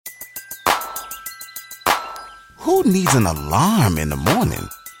Who needs an alarm in the morning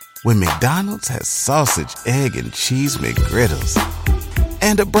when McDonald's has sausage, egg, and cheese McGriddles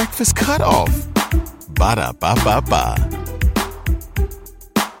and a breakfast cutoff? Ba-da-ba-ba-ba.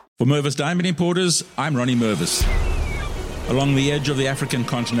 For Mervis Diamond Importers, I'm Ronnie Mervis. Along the edge of the African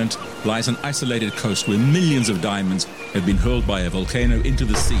continent lies an isolated coast where millions of diamonds have been hurled by a volcano into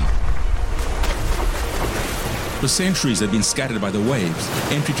the sea. For centuries, they've been scattered by the waves.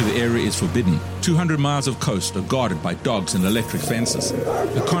 Entry to the area is forbidden. 200 miles of coast are guarded by dogs and electric fences.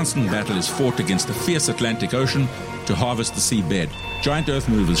 A constant battle is fought against the fierce Atlantic Ocean to harvest the seabed. Giant earth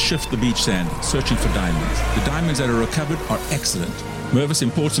movers shift the beach sand, searching for diamonds. The diamonds that are recovered are excellent. Mervis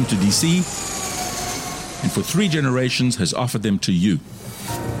imports them to DC, and for 3 generations has offered them to you.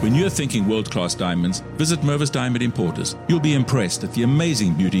 When you're thinking world-class diamonds, visit Mervis Diamond Importers. You'll be impressed at the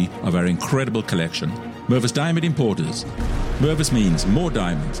amazing beauty of our incredible collection. Mervis Diamond Importers. Mervis means more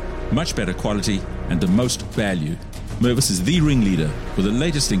diamonds, much better quality, and the most value. Mervis is the ringleader for the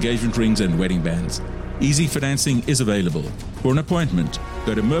latest engagement rings and wedding bands. Easy financing is available. For an appointment,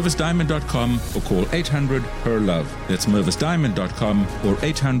 go to mervisdiamond.com or call 800-HER-LOVE. That's mervisdiamond.com or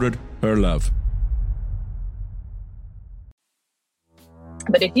 800-HER-LOVE.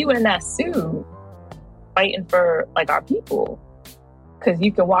 But if you in that suit fighting for like our people, because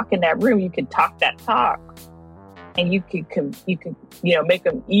you can walk in that room, you can talk that talk, and you can make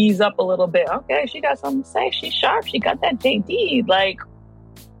them ease up a little bit. Okay, she got something to say. She's sharp. She got that JD.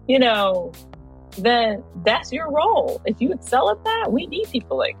 Then that's your role. If you excel at that, we need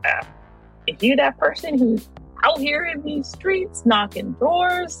people like that. If you're that person who's out here in these streets knocking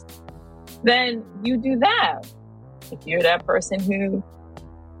doors, then you do that. If you're that person who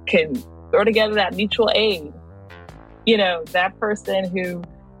can throw together that mutual aid, that person who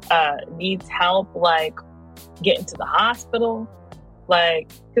needs help, like getting to the hospital,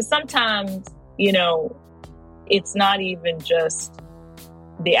 because sometimes, it's not even just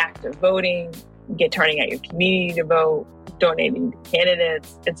the act of voting, turning out your community to vote, donating to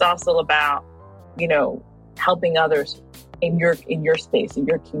candidates. It's also about, helping others in your space, in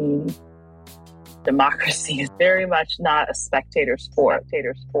your community. Democracy is very much not a spectator sport.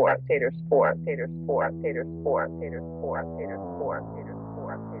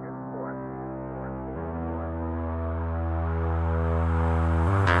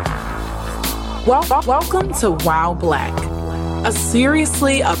 Welcome to Wow Black, a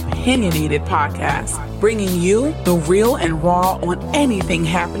seriously opinionated podcast bringing you the real and raw on anything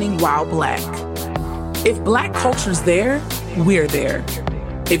happening while Black. If Black culture's there, we're there.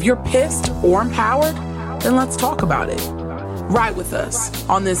 If you're pissed or empowered, then let's talk about it. Ride with us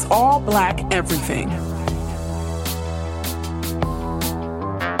on this all Black everything.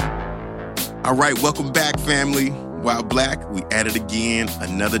 All right, welcome back, family. Wow Black, we at it again.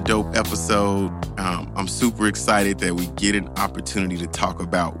 Another dope episode. I'm super excited that we get an opportunity to talk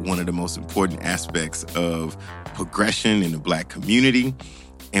about one of the most important aspects of progression in the Black community.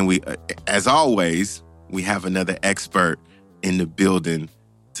 And we, as always, we have another expert in the building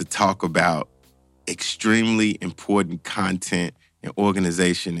to talk about extremely important content and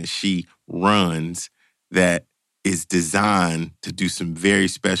organization that she runs that is designed to do some very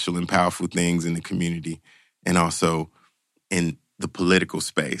special and powerful things in the community and also in the political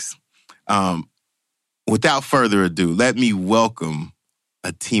space. Without further ado, let me welcome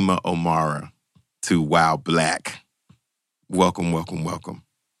Atima Omara to Wow Black. Welcome, welcome, welcome.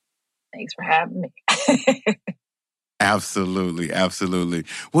 Thanks for having me. Absolutely, absolutely.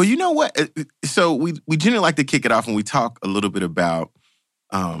 Well, you know what? So we generally like to kick it off and we talk a little bit about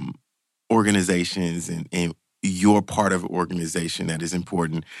organizations and your part of an organization that is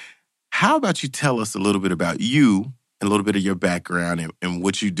important. How about you tell us a little bit about you and a little bit of your background and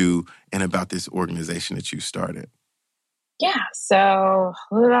what you do and about this organization that you started? Yeah, so a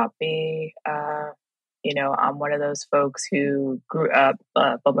little about me. I'm one of those folks who grew up,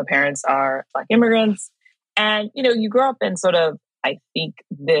 both my parents are Black immigrants. And, you grow up in sort of, I think,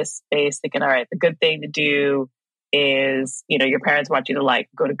 this space thinking, all right, the good thing to do is, your parents want you to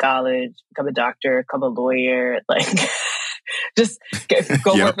go to college, become a doctor, become a lawyer, just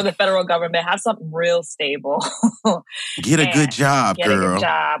go work for the federal government, have something real stable. Get a good job, girl. Get a good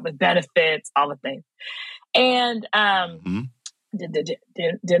job with benefits, all the things. And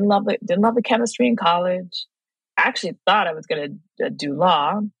didn't love the chemistry in college. I actually thought I was going to do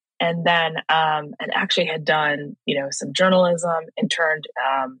law. And then, and actually had done, some journalism, interned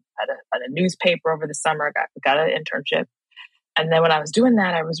at a newspaper over the summer, got an internship. And then when I was doing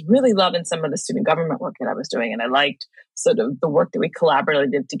that, I was really loving some of the student government work that I was doing. And I liked sort of the work that we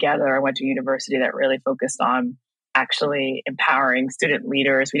collaboratively did together. I went to a university that really focused on actually empowering student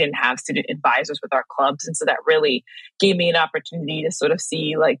leaders. We didn't have student advisors with our clubs. And so that really gave me an opportunity to sort of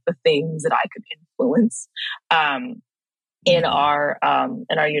see like the things that I could influence in our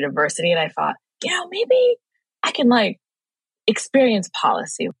university. And I thought, maybe I can like experience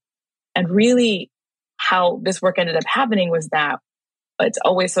policy. And really how this work ended up happening was that it's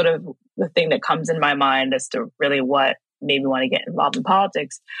always sort of the thing that comes in my mind as to really what made me want to get involved in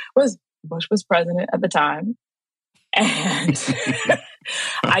politics was Bush was president at the time. And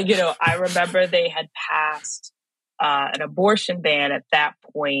I remember they had passed an abortion ban at that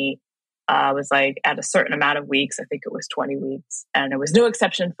point. Was like at a certain amount of weeks. I think it was 20 weeks, and there was no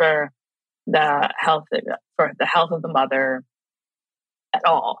exception for the health of the mother at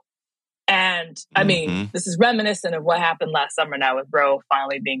all. And I mean, this is reminiscent of what happened last summer now with Roe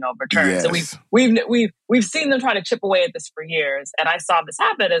finally being overturned. Yes. So we've seen them try to chip away at this for years, and I saw this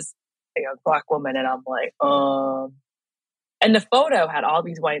happen as a Black woman, and I'm like, And the photo had all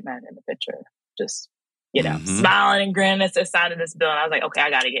these white men in the picture, just, smiling and grinning as they signed this bill. And I was like, okay, I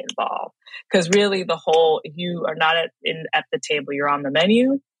got to get involved. Because really if you are not at the table, you're on the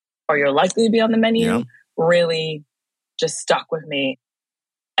menu, or you're likely to be on the menu, really just stuck with me.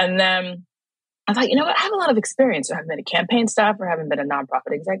 And then I thought, I have a lot of experience. So having been a campaign staffer, having been a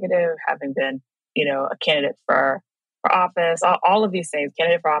nonprofit executive, having been, a candidate for office, all of these things,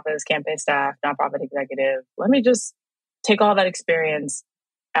 candidate for office, campaign staff, nonprofit executive. Let me just take all that experience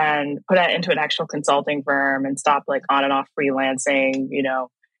and put that into an actual consulting firm and stop like on and off freelancing,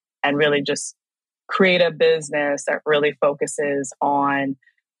 and really just create a business that really focuses on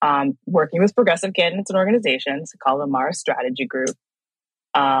working with progressive candidates and organizations, called Omara Strategy Group,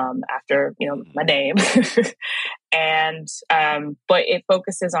 after, my name. And, but it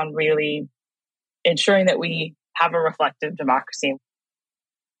focuses on really ensuring that we have a reflective democracy.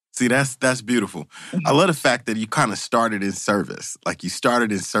 See, that's beautiful. I love the fact that you kind of started in service. Like you started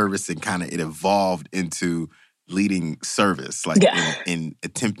in service and kind of it evolved into leading service, like in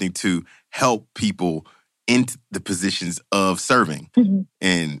attempting to help people into the positions of serving.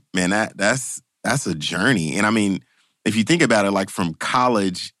 And man, that's a journey. And I mean, if you think about it, like from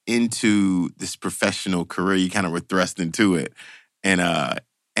college into this professional career, you kind of were thrust into it. And I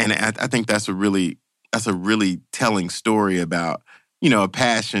think that's a really telling story about, a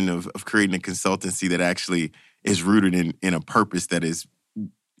passion of creating a consultancy that actually is rooted in a purpose that is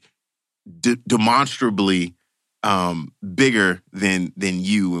demonstrably bigger than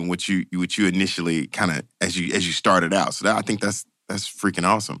you and what you initially kind of as you started out. So I think that's freaking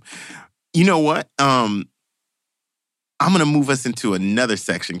awesome. You know what? I'm gonna move us into another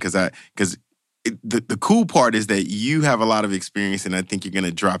section because the cool part is that you have a lot of experience, and I think you're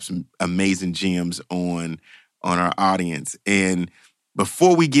gonna drop some amazing gems on our audience. And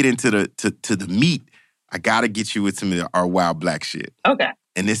before we get into the meat, I gotta get you with some of our wild black shit. Okay.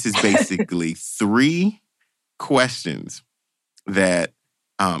 And this is basically 3 questions that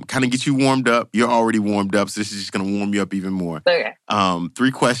kind of get you warmed up. You're already warmed up, so this is just gonna warm you up even more. Okay.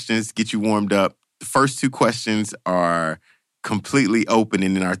 3 questions, get you warmed up. The first 2 questions are completely open,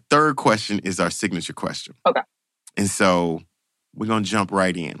 and then our third question is our signature question. Okay. And so we're gonna jump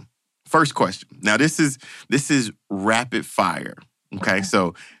right in. First question. Now this is rapid fire. Okay,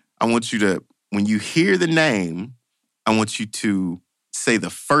 so I want you to, when you hear the name, I want you to say the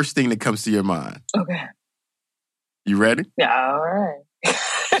first thing that comes to your mind. Okay. You ready? Yeah, all right.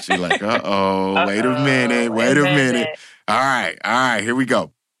 She's like, wait a minute. All right, here we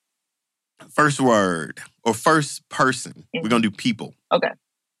go. First word or first person. We're going to do people. Okay.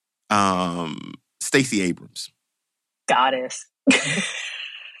 Stacey Abrams. Goddess.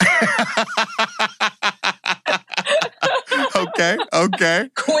 Okay.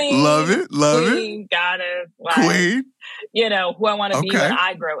 Queen. Love it. Queen, goddess. Like, Queen. Who I want to be when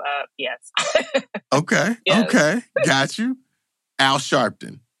I grow up. Yes. Okay. Yes. Okay. Got you. Al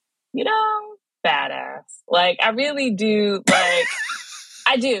Sharpton. Badass. Like, I really do. Like,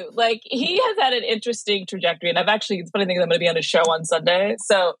 I do. Like, he has had an interesting trajectory. And it's funny thing, I'm going to be on a show on Sunday.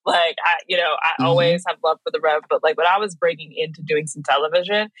 So, like, I always have love for the Rev. But, like, when I was breaking into doing some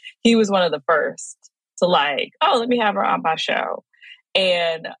television, he was one of the first to, like, let me have her on my show.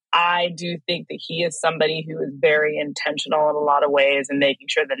 And I do think that he is somebody who is very intentional in a lot of ways and making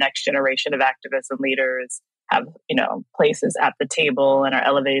sure the next generation of activists and leaders have, places at the table and are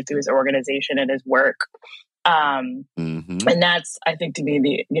elevated through his organization and his work. And that's, I think, to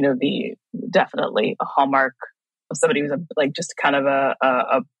me, the definitely a hallmark of somebody who's just kind of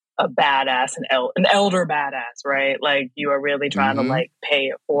a badass, an elder badass, right? Like, you are really trying to like pay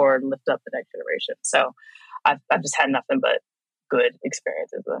it forward and lift up the next generation. So I've just had nothing but good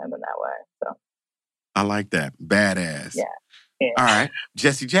experiences with him in that way. So I like that. Badass. Yeah. Yeah. All right.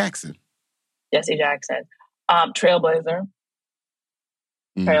 Jesse Jackson. Jesse Jackson. Trailblazer.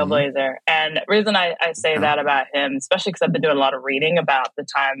 Trailblazer. And the reason I say that about him, especially because I've been doing a lot of reading about the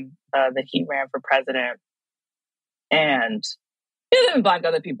time that he ran for president. And there's been Black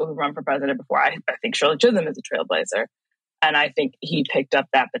other people who run for president before. I think Shirley Chisholm is a trailblazer. And I think he picked up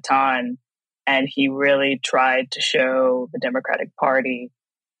that baton and he really tried to show the Democratic Party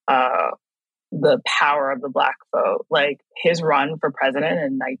the power of the Black vote. Like his run for president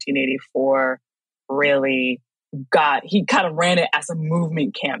in 1984 really he kind of ran it as a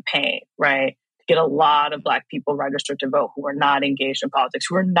movement campaign, right? To get a lot of Black people registered to vote who were not engaged in politics,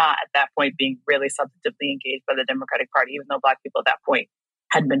 who were not at that point being really substantively engaged by the Democratic Party, even though Black people at that point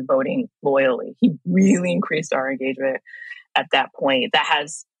had been voting loyally. He really increased our engagement at that point. That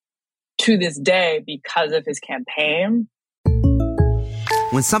has, to this day, because of his campaign.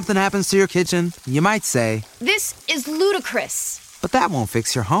 When something happens to your kitchen, you might say, "This is ludicrous." But that won't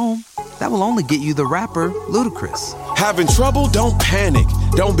fix your home. That will only get you the rapper, Ludacris. Having trouble? Don't panic.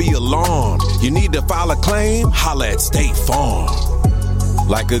 Don't be alarmed. You need to file a claim? Holla at State Farm.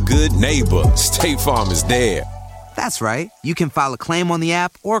 Like a good neighbor, State Farm is there. That's right. You can file a claim on the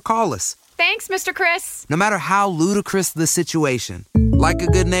app or call us. Thanks, Mr. Chris. No matter how ludicrous the situation, like a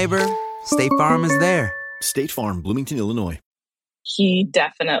good neighbor, State Farm is there. State Farm, Bloomington, Illinois. He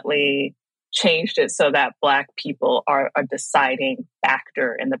definitely changed it so that Black people are a deciding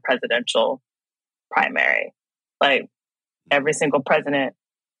factor in the presidential primary. Like every single president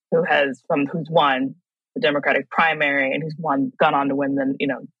who's won the Democratic primary and who's gone on to win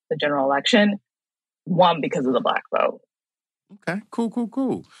the general election won because of the Black vote. Okay,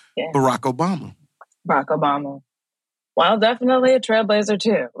 cool. Yeah. Barack Obama. Well, definitely a trailblazer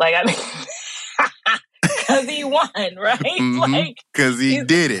too. Like, I mean, because he won, right? Mm-hmm. Like, because he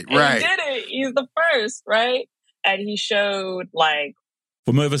did it, right? He did it. He's the first, right? And he showed, like...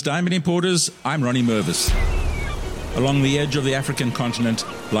 For Mervis Diamond Importers, I'm Ronnie Mervis. Along the edge of the African continent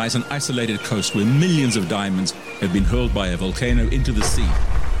lies an isolated coast where millions of diamonds have been hurled by a volcano into the sea.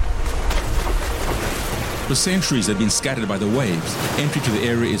 For centuries, they've been scattered by the waves. Entry to the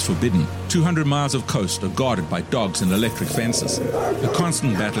area is forbidden. 200 miles of coast are guarded by dogs and electric fences. A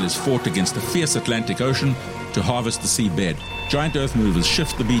constant battle is fought against the fierce Atlantic Ocean to harvest the seabed. Giant earth movers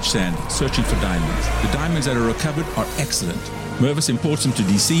shift the beach sand, searching for diamonds. The diamonds that are recovered are excellent. Mervis imports them to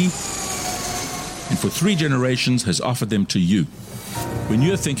DC, and for 3 generations has offered them to you. When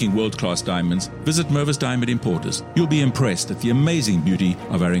you're thinking world-class diamonds, visit Mervis Diamond Importers. You'll be impressed at the amazing beauty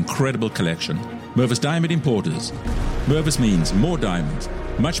of our incredible collection. Mervis Diamond Importers. Mervis means more diamonds,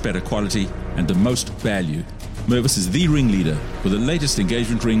 much better quality, and the most value. Mervis is the ringleader for the latest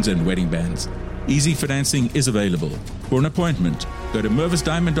engagement rings and wedding bands. Easy financing is available. For an appointment, go to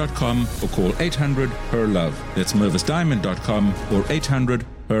mervisdiamond.com or call 800-HER-LOVE. That's mervisdiamond.com or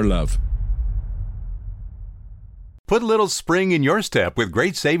 800-HER-LOVE. Put a little spring in your step with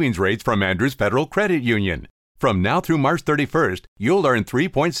great savings rates from Andrews Federal Credit Union. From now through March 31st, you'll earn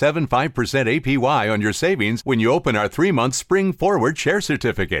 3.75% APY on your savings when you open our 3-month Spring Forward Share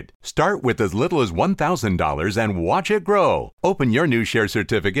Certificate. Start with as little as $1,000 and watch it grow. Open your new share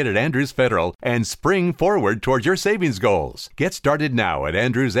certificate at Andrews Federal and spring forward towards your savings goals. Get started now at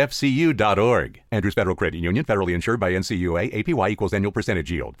andrewsfcu.org. Andrews Federal Credit Union, federally insured by NCUA. APY equals annual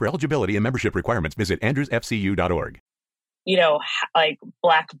percentage yield. For eligibility and membership requirements, visit andrewsfcu.org. You know, like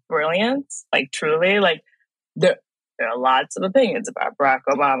Black brilliance, like truly, like there are lots of opinions about Barack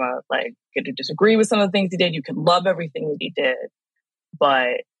Obama. Like, you could disagree with some of the things he did. You can love everything that he did.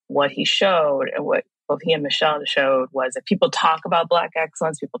 But what he showed and what both he and Michelle showed was that people talk about Black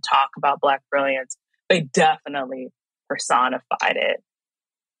excellence, people talk about Black brilliance. They definitely personified it.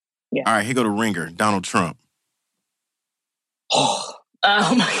 Yeah. All right, here go the ringer, Donald Trump. Oh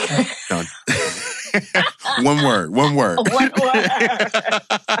my God. One word. One word.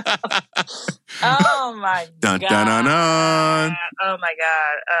 Oh my dun, God. Dun, dun, dun. Oh my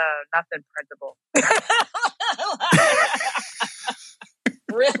God. Nothing printable.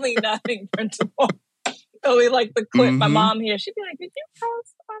 Really nothing printable. Oh, we like the clip. Mm-hmm. My mom here, she'd be like, "Did you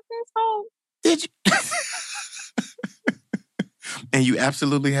post on this home? Did you?" And you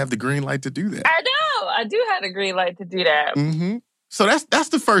absolutely have the green light to do that. I know. I do have the green light to do that. Mm-hmm. So that's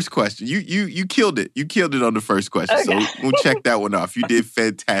the first question. You killed it. You killed it on the first question. Okay. So we'll check that one off. You did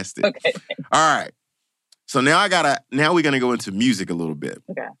fantastic. Okay. All right. So now we're gonna go into music a little bit.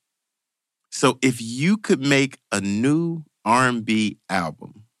 Okay. So if you could make a new R&B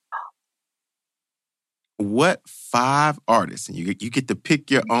album, what 5 artists, and you get to pick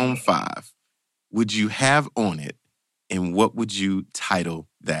your own 5, would you have on it, and what would you title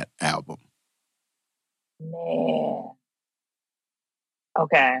that album? Man.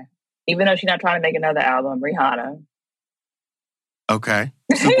 Okay. Even though she's not trying to make another album, Rihanna. Okay.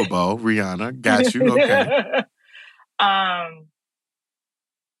 Super Bowl, Rihanna. Got you. Okay. Man,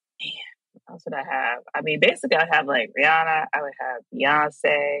 what else would I have? I mean, basically, I'd have like Rihanna. I would have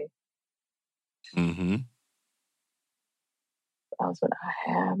Beyonce. Mm-hmm. What else would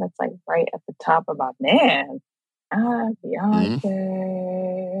I have? That's like right at the top of my man. Beyonce.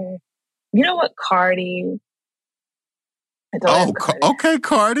 Mm-hmm. You know what, Cardi? Oh, okay,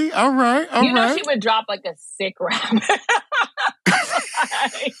 Cardi. All right, all you know right. she would drop like a sick rap.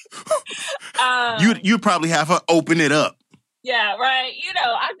 You'd probably have her open it up. Yeah, right. You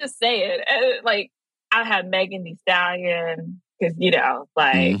know, I'm just saying. Like, I had Megan Thee Stallion because, you know,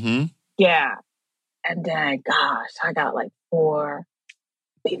 like, yeah. And then, gosh, I got like 4.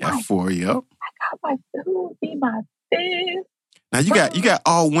 Got 4, yep. I got my, who would be my 5th? Now you got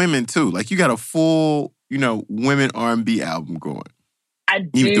all women too. Like you got a full, you know, women R&B album going. I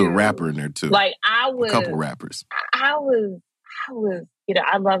do. You threw a rapper in there too. Like a couple rappers. I was, you know,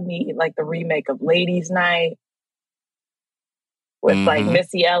 I love me like the remake of Ladies Night with like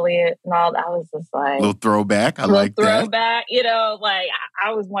Missy Elliott and all. I was just like little throwback. I like that. Throwback. You know, like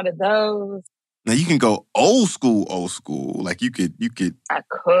I was one of those. Now you can go old school. Like you could. I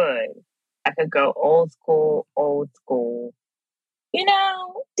could go old school. You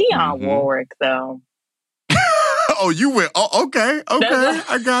know, Dionne Warwick, though. Oh, you went. Oh, okay.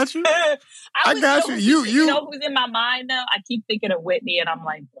 I got you. I got you. You know who's in my mind now? I keep thinking of Whitney, and I'm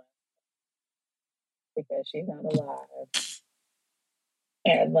like, because she's not alive.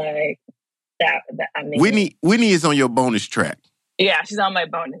 And like that. I mean, Whitney is on your bonus track. Yeah, she's on my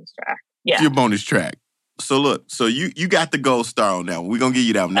bonus track. Yeah, your bonus track. So look, you got the gold star on that one. We're gonna give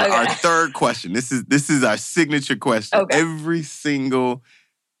you that one. Now, our third question. This is our signature question. Okay. Every single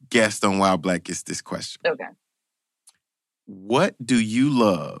guest on Wild Black gets this question. Okay. What do you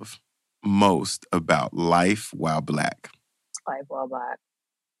love most about life while Black? Life while Black.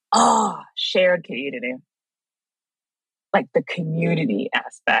 Oh, shared community. Like the community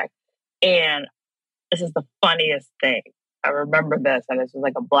aspect. And this is the funniest thing. I remember this, and this was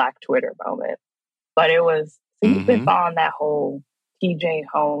like a Black Twitter moment. But it was, so you've been following that whole TJ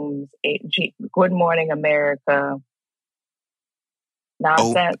Holmes, Good Morning America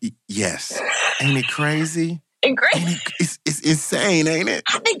nonsense. Oh, yes. Ain't it crazy? It's insane, ain't it?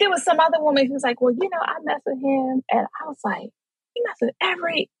 I think there was some other woman who was like, well, you know, I mess with him. And I was like, he mess with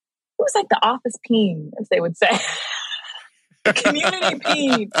it was like the office peen, as they would say. The community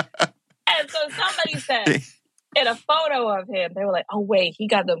peen. And so somebody said, in a photo of him, they were like, oh, wait, he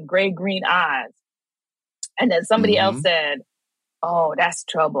got them gray-green eyes. And then somebody else said, oh, that's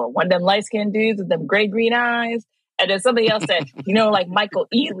trouble. One of them light-skinned dudes with them gray-green eyes. And then somebody else said, you know, like Michael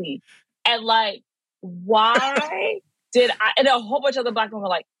Ealy. And like, why did I? And a whole bunch of other Black women were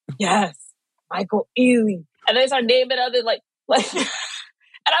like, yes, Michael Ealy. And they started naming other like, and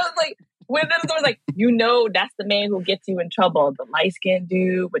I was like, when them was like, you know, that's the man who gets you in trouble. The light-skinned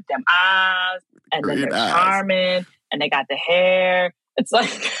dude with them eyes. And then they're charming. And they got the hair. It's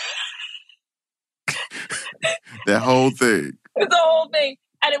like... that whole thing. It's the whole thing.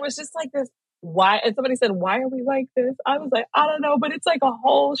 And it was just like this, why? And somebody said, why are we like this? I was like, I don't know, but it's like a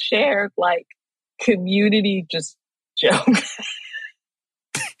whole shared, like, community just joke.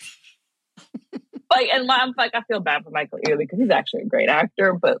 Like, and I'm like, I feel bad for Michael Ealy because he's actually a great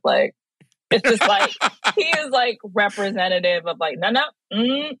actor, but like, it's just like, he is like representative of like, no.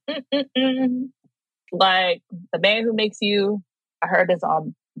 Like, the man who makes you, I heard this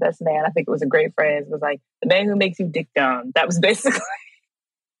on Best Man, I think it was a great phrase, was like, the man who makes you dick dumb. That was basically.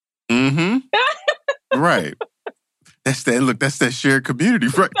 Right. That's that shared community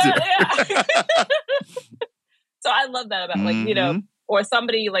right there. Yeah. So I love that about like, you know, or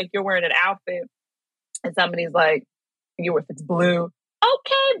somebody like you're wearing an outfit and somebody's like, if it's blue,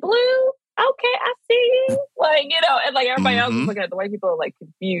 okay, blue, okay, I see you. Like, you know, and like everybody else is looking at the white people are like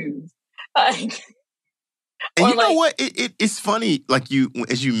confused. And you know what? It's funny, like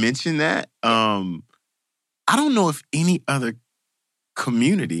as you mentioned that, I don't know if any other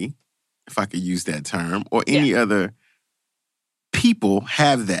community, if I could use that term, or any other people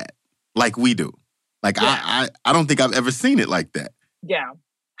have that like we do. Like I don't think I've ever seen it like that. Yeah.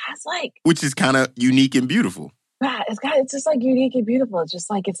 It's like, which is kind of unique and beautiful. Yeah, it's just like unique and beautiful. It's just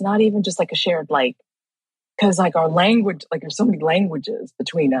like, it's not even just like a shared like, because like our language, like there's so many languages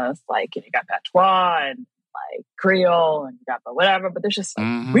between us. Like you got patois and like Creole and you got the whatever, but there's just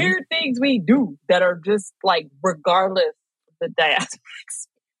like weird things we do that are just like regardless of the diaspora.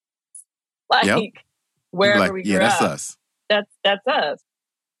 Like wherever we grew that's up, us. That's us.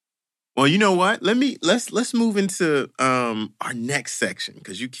 Well, you know what? Let's move into our next section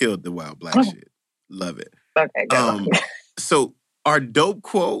because you killed the wild black shit. Love it. Okay, go. So our dope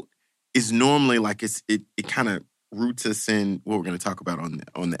quote is normally like it kind of roots us in what we're going to talk about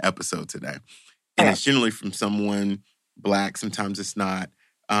on the episode today, and it's generally from someone black. Sometimes it's not,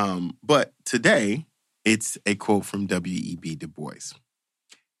 but today it's a quote from W.E.B. Du Bois,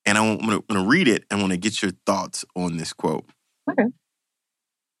 and I'm going to read it. I want to get your thoughts on this quote. Okay.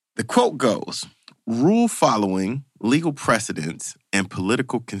 The quote goes, "Rule following, legal precedents, and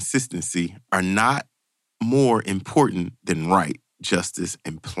political consistency are not more important than right, justice,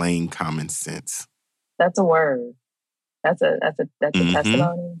 and plain common sense." That's a word. That's a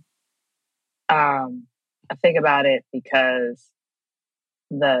testimony. I think about it because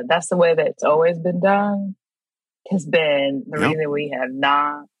that's the way that it's always been done. Has been the reason we have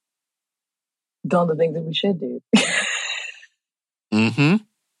not done the things that we should do.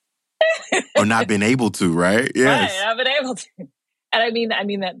 Or not been able to, right? Yes. Right, I've been able to. And I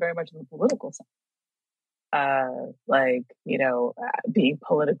mean that very much in the political sense. Being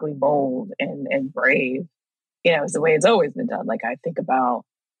politically bold and brave, is the way it's always been done. Like, I think about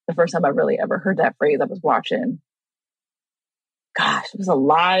the first time I really ever heard that phrase, I was watching, it was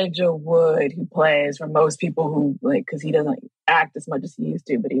Elijah Wood, who plays, for most people who, because he doesn't act as much as he used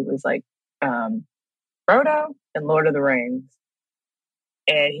to, but he was like Frodo in Lord of the Rings.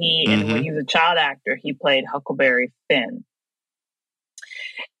 And and when he was a child actor, he played Huckleberry Finn.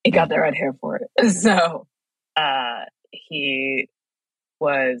 He got the red hair for it. So he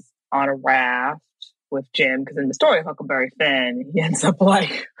was on a raft with Jim, because in the story of Huckleberry Finn, he ends up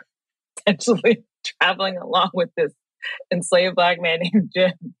potentially traveling along with this enslaved black man named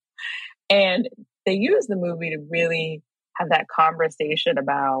Jim. And they used the movie to really have that conversation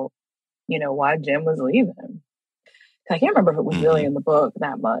about, why Jim was leaving. I can't remember if it was really in the book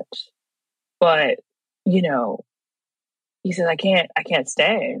that much, but he says, I can't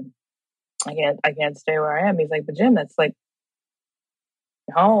stay. I can't stay where I am. He's like, but Jim, that's like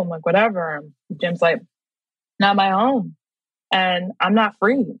home, like whatever. And Jim's like, not my home, and I'm not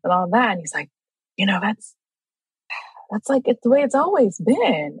free and all that. And he's like, that's like, it's the way it's always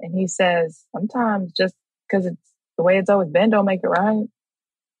been. And he says, sometimes just because it's the way it's always been, don't make it right.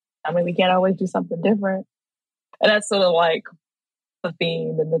 I mean, we can't always do something different. And that's sort of like the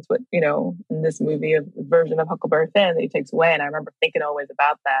theme, and that's what, in this movie, a version of Huckleberry Finn that he takes away. And I remember thinking always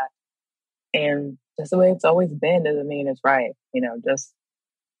about that. And just the way it's always been doesn't mean it's right, just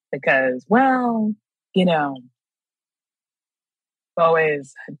because,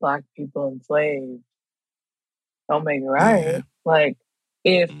 always had black people enslaved. Don't make it right. Yeah. Like,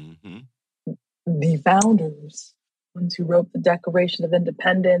 if the founders, ones who wrote the Declaration of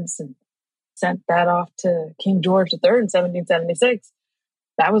Independence and sent that off to King George III in 1776,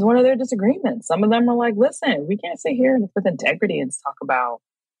 that was one of their disagreements. Some of them were like, listen, we can't sit here with integrity and talk about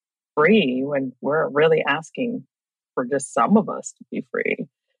free when we're really asking for just some of us to be free.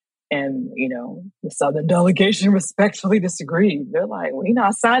 And, the Southern delegation respectfully disagreed. They're like, we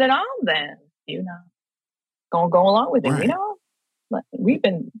not signing on then. Gonna go along with it, right. Like, we've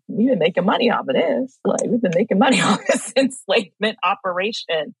been making money off of this. Like, we've been making money off this enslavement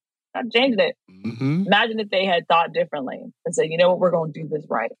operation. Not changing it. Imagine if they had thought differently and said, you know what, we're going to do this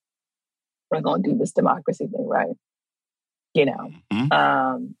right. We're going to do this democracy thing right. And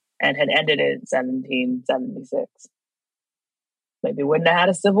had ended it in 1776. Maybe wouldn't have had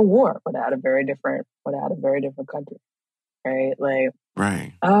a civil war. Would have had a very different country, right? Like,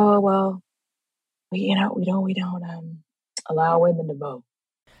 right. Oh well, we don't allow women to vote.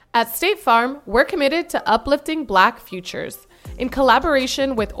 At State Farm, we're committed to uplifting Black futures. In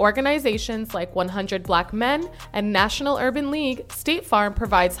collaboration with organizations like 100 Black Men and National Urban League, State Farm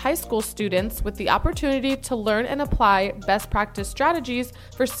provides high school students with the opportunity to learn and apply best practice strategies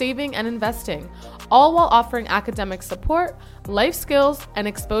for saving and investing, all while offering academic support, life skills, and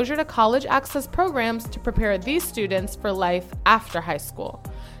exposure to college access programs to prepare these students for life after high school.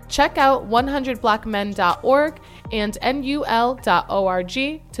 Check out 100blackmen.org and nul.org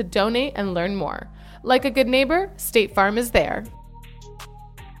to donate and learn more. Like a good neighbor, State Farm is there.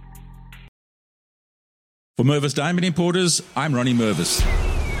 For Mervis Diamond Importers, I'm Ronnie Mervis.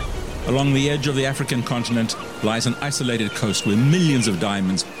 Along the edge of the African continent lies an isolated coast where millions of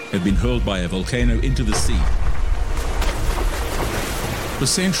diamonds have been hurled by a volcano into the sea. For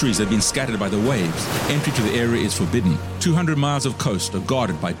centuries, they've been scattered by the waves. Entry to the area is forbidden. 200 miles of coast are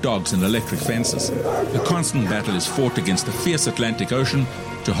guarded by dogs and electric fences. A constant battle is fought against the fierce Atlantic Ocean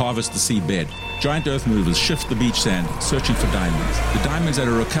to harvest the seabed. Giant earth movers shift the beach sand, searching for diamonds. The diamonds that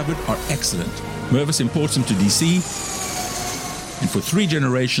are recovered are excellent. Mervis imports them to DC and for 3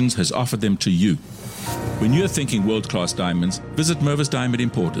 generations has offered them to you. When you're thinking world-class diamonds, visit Mervis Diamond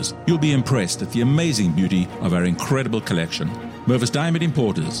Importers. You'll be impressed at the amazing beauty of our incredible collection. Mervis Diamond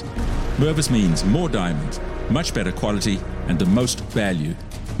Importers. Mervis means more diamonds, much better quality, and the most value.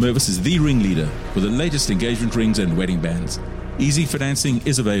 Mervis is the ringleader for the latest engagement rings and wedding bands. Easy financing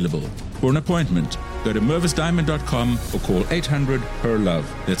is available. For an appointment, go to mervisdiamond.com or call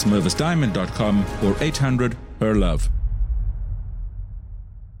 800-HER-LOVE. That's mervisdiamond.com or 800-HER-LOVE.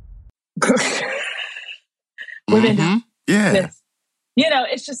 Women, yeah. Yes.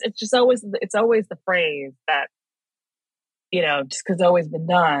 It's just always the phrase that, just because it's always been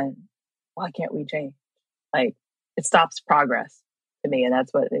done, why can't we change? Like, it stops progress to me, and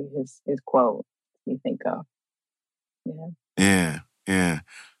that's what his quote you think of. Yeah.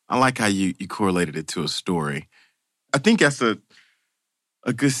 I like how you correlated it to a story. I think that's a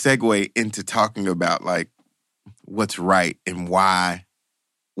good segue into talking about like what's right and why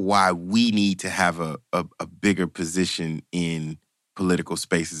we need to have a bigger position in political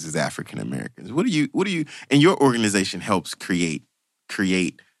spaces as African Americans. What do you and your organization helps create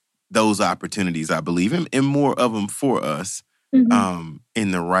those opportunities, I believe, and more of them for us, in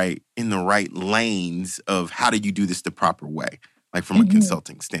the right lanes of how do you do this the proper way, like from a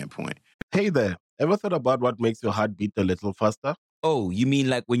consulting standpoint. Hey there, ever thought about what makes your heart beat a little faster? Oh, you mean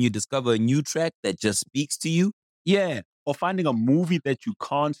like when you discover a new track that just speaks to you? Yeah, or finding a movie that you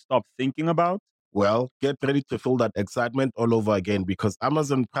can't stop thinking about? Well, get ready to feel that excitement all over again because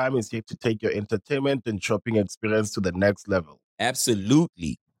Amazon Prime is here to take your entertainment and shopping experience to the next level.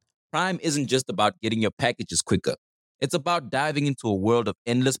 Absolutely. Prime isn't just about getting your packages quicker. It's about diving into a world of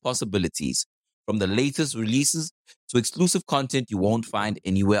endless possibilities, from the latest releases to exclusive content you won't find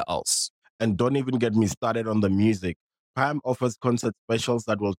anywhere else. And don't even get me started on the music. Prime offers concert specials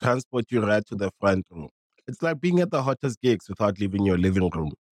that will transport you right to the front row. It's like being at the hottest gigs without leaving your living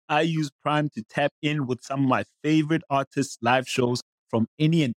room. I use Prime to tap in with some of my favorite artists' live shows from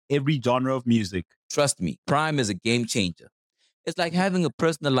any and every genre of music. Trust me, Prime is a game changer. It's like having a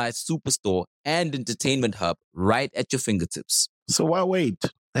personalized superstore and entertainment hub right at your fingertips. So why wait?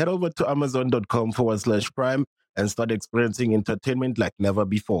 Head over to amazon.com/Prime and start experiencing entertainment like never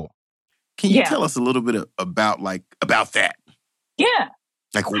before. Can you tell us a little bit about that? Yeah.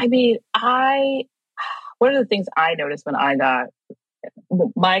 One of the things I noticed when I got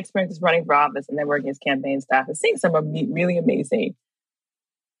my experience running for office and then working as campaign staff is seeing some really amazing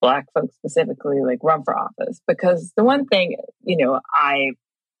Black folks specifically like run for office. Because the one thing,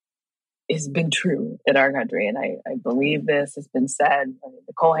 has been true in our country, and I believe this has been said.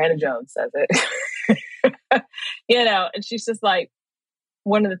 Nicole Hannah-Jones says it, and she's just like,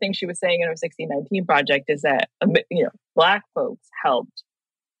 one of the things she was saying in her 1619 project is that, Black folks helped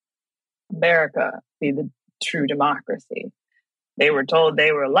America be the true democracy. They were told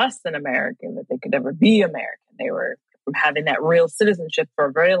they were less than American, that they could never be American. They were from having that real citizenship for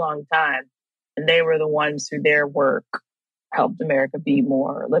a very long time. And they were the ones who their work helped America be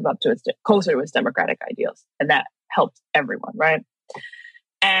more, live up to closer to its democratic ideals. And that helped everyone, right?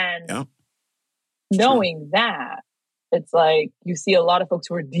 And knowing that, it's like you see a lot of folks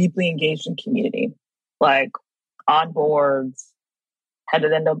who are deeply engaged in community, like on boards, head of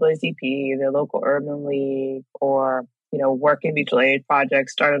the NAACP, their local urban league, or, working mutual aid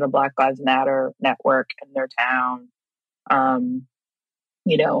projects, started a Black Lives Matter network in their town,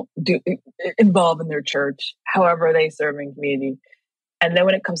 involved in their church, however they serve in community. And then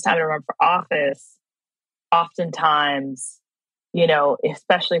when it comes time to run for office, oftentimes,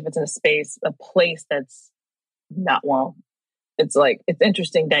 especially if it's in a place that's not it's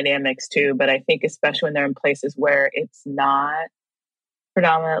interesting dynamics too, but I think especially when they're in places where it's not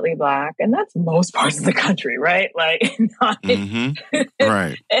predominantly Black, and that's most parts of the country, right? Like,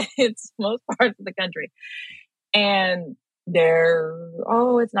 right. It's most parts of the country. And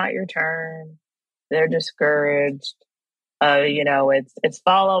it's not your turn. They're discouraged. It's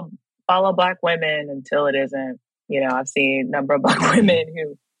follow Black women until it isn't. I've seen a number of Black women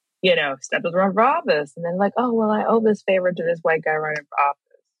who, step up to run for office, and then like, oh, well, I owe this favor to this white guy running for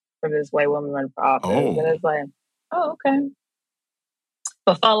office, or this white woman running for office. And it's like, oh, okay.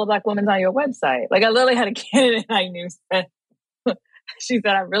 But follow Black women on your website. Like, I literally had a candidate I knew said, she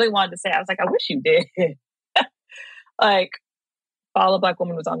said, I really wanted to say, I was like, I wish you did. Like, follow Black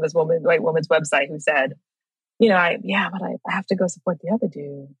woman was on this white woman's website who said, but I have to go support the other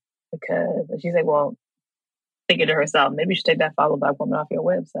dude because she's like, well, thinking to herself, maybe you should take that follow Black woman off your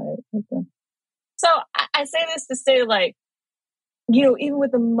website. Okay. So I say this to say, like, even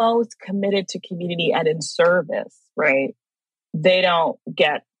with the most committed to community and in service, right? They don't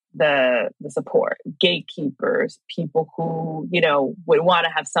get the support, gatekeepers, people who, would want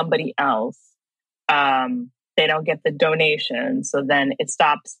to have somebody else. They don't get the donation. So then it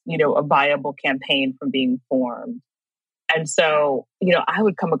stops, a viable campaign from being formed. And so, I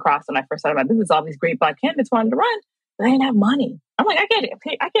would come across when I first started my business, all these great Black candidates wanted to run, but they didn't have money. I'm like, I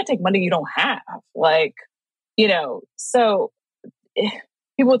can't take money you don't have. So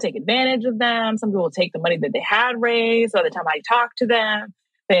people will take advantage of them. Some people will take the money that they had raised. By the time I talked to them,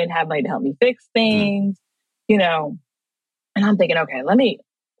 they didn't have money to help me fix things, and I'm thinking, okay,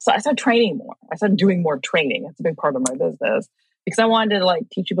 so I started training more. I started doing more training. That's a big part of my business because I wanted to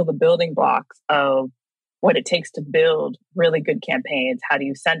teach people the building blocks of what it takes to build really good campaigns. How do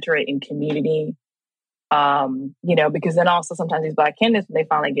you center it in community? Because then also sometimes these Black candidates, when they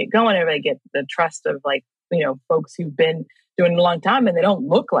finally get going, everybody get the trust of folks who've been doing it a long time and they don't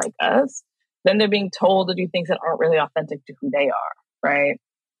look like us. Then they're being told to do things that aren't really authentic to who they are, right?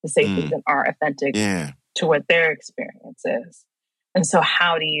 To say things that aren't authentic to what their experience is. And so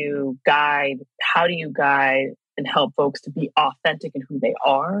how do you guide and help folks to be authentic in who they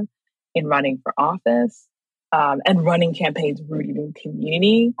are in running for office and running campaigns rooted in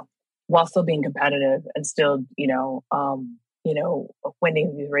community while still being competitive and still,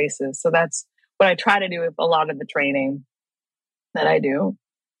 winning these races. So that's what I try to do with a lot of the training that I do.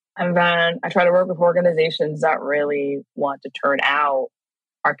 And then I try to work with organizations that really want to turn out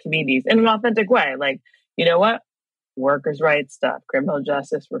our communities in an authentic way. Like, workers' rights stuff, criminal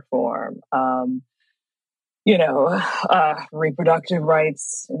justice reform, reproductive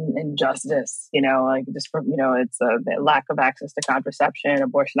rights and justice, it's a lack of access to contraception.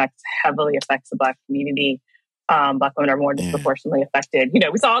 Abortion heavily affects the Black community. Black women are more disproportionately affected.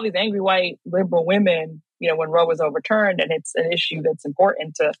 We saw all these angry white liberal women, when Roe was overturned, and it's an issue that's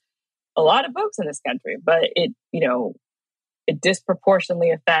important to a lot of folks in this country, but it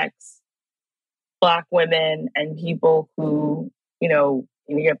disproportionately affects Black women and people who,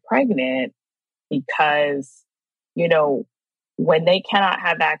 get pregnant because, when they cannot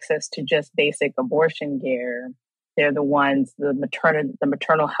have access to just basic abortion care, they're the ones, the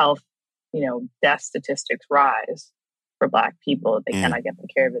maternal health, death statistics rise for Black people if they cannot get the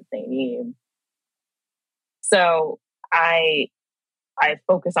care that they need. So I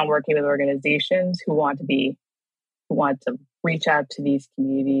focus on working with organizations who want to reach out to these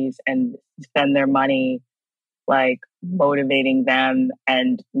communities and spend their money motivating them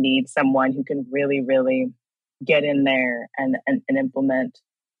and need someone who can really, really get in there and implement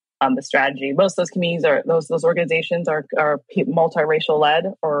the strategy. Most of those communities those organizations are multiracial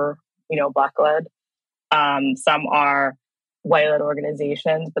led or, Black led. Some are white led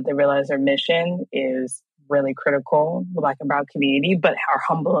organizations, but they realize their mission is really critical, the Black and Brown community, but are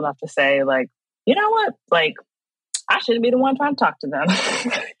humble enough to say you know what, I shouldn't be the one trying to talk to them.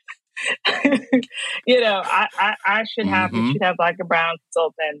 I should have, we should have Black and Brown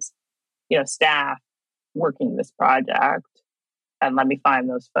consultants, staff working this project, and let me find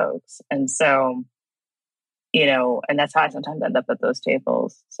those folks. And so, and that's how I sometimes end up at those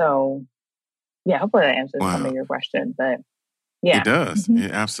tables. So yeah, hopefully that answers some of your question, but yeah. It does. Yeah,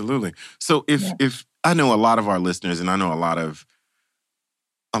 absolutely. So if I know a lot of our listeners and I know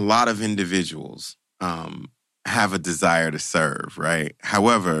a lot of individuals, have a desire to serve, right?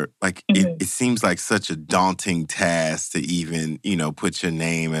 However, it seems like such a daunting task to even, put your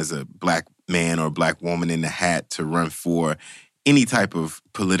name as a Black man or Black woman in the hat to run for any type of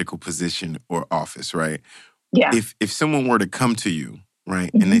political position or office, right? Yeah. If someone were to come to you,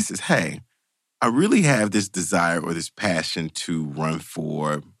 right, and they says, hey, I really have this desire or this passion to run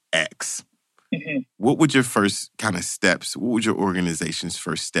for X. What would your first kind of steps, what would your organization's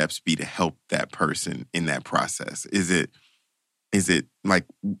first steps be to help that person in that process? Is it like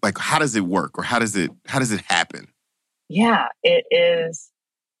how does it work or how does it happen? Yeah, it is.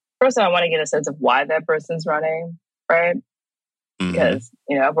 First of all, I want to get a sense of why that person's running, right? Because,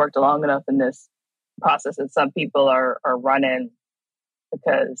 I've worked long enough in this process that some people are running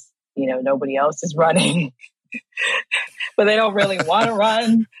because, nobody else is running. But they don't really want to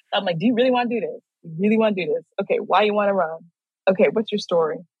run. I'm like, do you really want to do this? You really want to do this? Okay, why you want to run? Okay, what's your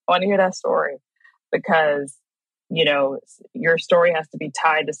story? I want to hear that story. Because, your story has to be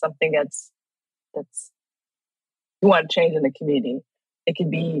tied to something that's you want to change in the community. It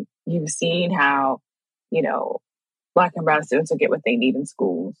could be you've seen how, Black and Brown students will get what they need in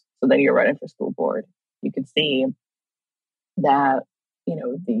schools. So then you're running for school board. You could see that,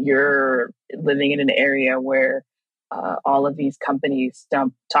 you're living in an area where all of these companies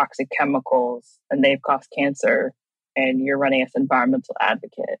dump toxic chemicals and they've caused cancer, and you're running as an environmental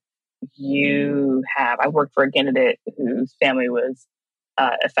advocate. I worked for a candidate whose family was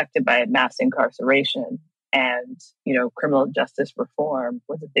affected by mass incarceration. And, criminal justice reform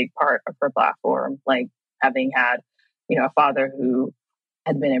was a big part of her platform, like having had, a father who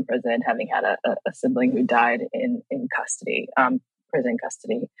had been in prison, having had a sibling who died in custody, prison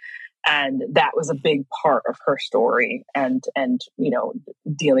custody. And that was a big part of her story and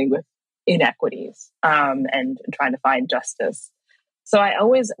dealing with inequities and trying to find justice. So I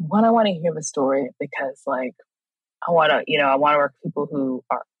want to hear the story because I want to work with people who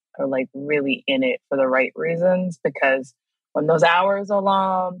are like really in it for the right reasons, because when those hours are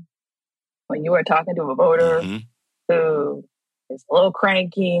long, when you are talking to a voter who is a little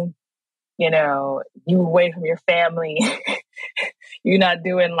cranky, you away from your family, you're not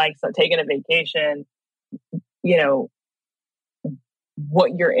doing taking a vacation,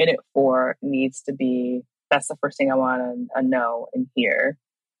 what you're in it for needs to be, that's the first thing I want to know and hear.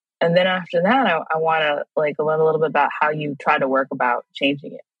 And then after that, I want to learn a little bit about how you try to work about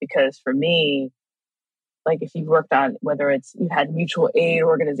changing it. Because for me, if you've worked on, whether it's you had mutual aid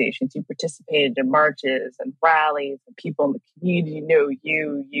organizations, you participated in marches and rallies, and people in the community know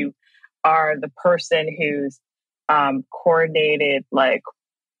you are the person who's coordinated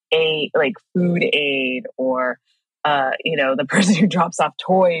food aid, or the person who drops off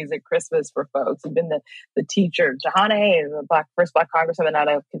toys at Christmas for folks. You've been the teacher. Jahana Hayes, the first Black congresswoman out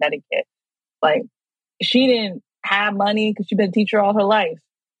of Connecticut. She didn't have money because she'd been a teacher all her life,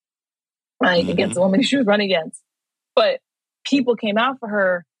 against the woman she was running against. But people came out for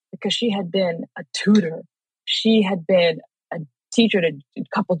her because she had been a tutor. She had been a teacher to a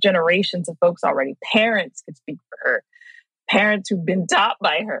couple generations of folks already. Parents could speak for her. Parents who'd been taught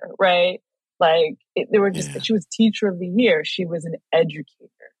by her, right? She was teacher of the year. She was an educator.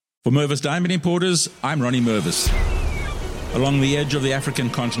 For Mervis Diamond Importers, I'm Ronnie Mervis. Along the edge of the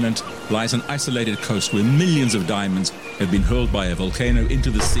African continent lies an isolated coast where millions of diamonds have been hurled by a volcano into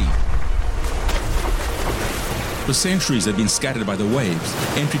the sea. For centuries, they've been scattered by the waves.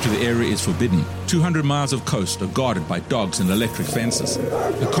 Entry to the area is forbidden. 200 miles of coast are guarded by dogs and electric fences.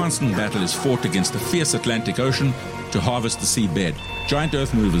 A constant battle is fought against the fierce Atlantic Ocean to harvest the seabed. Giant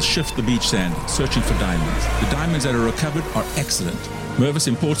earth movers shift the beach sand, searching for diamonds. The diamonds that are recovered are excellent. Mervis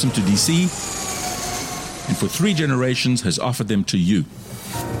imports them to DC, and for 3 generations has offered them to you.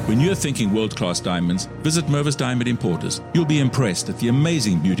 When you're thinking world-class diamonds, visit Mervis Diamond Importers. You'll be impressed at the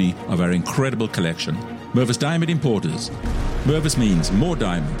amazing beauty of our incredible collection. Mervis Diamond Importers. Mervis means more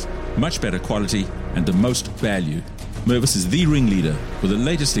diamonds, much better quality, and the most value. Mervis is the ringleader for the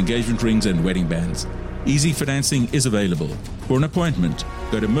latest engagement rings and wedding bands. Easy financing is available. For an appointment,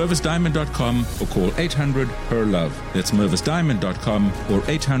 go to mervisdiamond.com or call 800-HER-LOVE. That's mervisdiamond.com or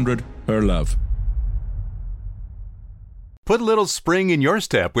 800-HER-LOVE. Put a little spring in your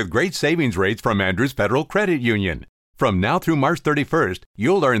step with great savings rates from Andrews Federal Credit Union. From now through March 31st,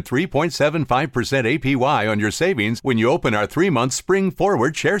 you'll earn 3.75% APY on your savings when you open our 3-month Spring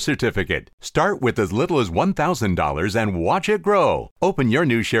Forward Share Certificate. Start with as little as $1,000 and watch it grow. Open your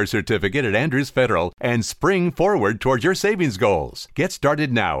new share certificate at Andrews Federal and spring forward towards your savings goals. Get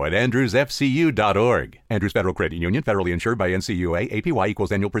started now at andrewsfcu.org. Andrews Federal Credit Union, federally insured by NCUA. APY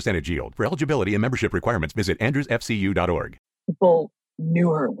equals annual percentage yield. For eligibility and membership requirements, visit andrewsfcu.org. People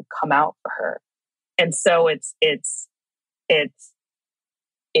knew her, would come out for her. And so it's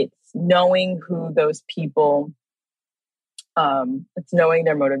knowing who those people, it's knowing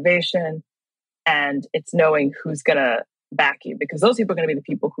their motivation, and it's knowing who's going to back you, because those people are going to be the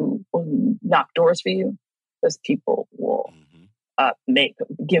people who will knock doors for you. Those people will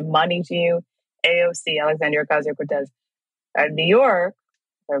give money to you. AOC, Alexandria Ocasio-Cortez, in New York,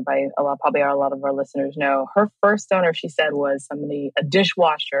 a lot of our listeners know, her first donor, she said, was a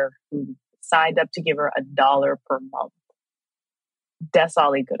dishwasher who signed up to give her $1 per month. That's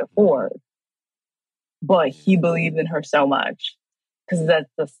all he could afford. But he believed in her so much, because that's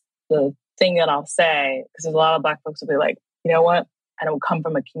the thing that I'll say, because there's a lot of Black folks will be like, you know what? I don't come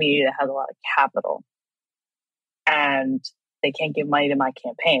from a community that has a lot of capital, and they can't give money to my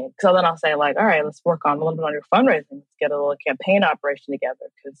campaign. So then I'll say, all right, let's work on a little bit on your fundraising. Let's get a little campaign operation together,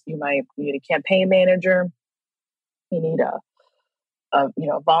 because you might need a campaign manager. You need a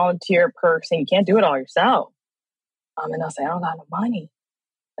volunteer person. You can't do it all yourself. And they'll say, I don't got no money.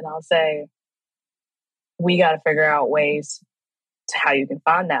 And I'll say, we got to figure out ways to how you can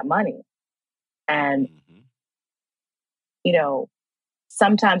find that money. And,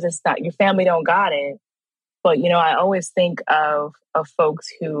 sometimes it's not, your family don't got it. But, I always think of folks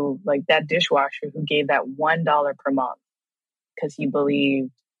who, like that dishwasher who gave that $1 per month because he believed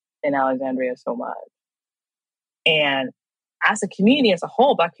in Alexandria so much. And as a community, as a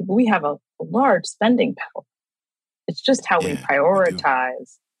whole, Black people, we have a large spending power. It's just how we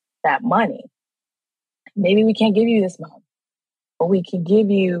prioritize that money. Maybe we can't give you this month, but we can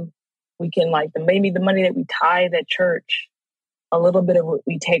maybe the money that we tithe at church, a little bit of what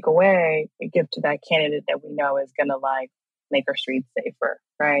we take away and give to that candidate that we know is going to make our streets safer,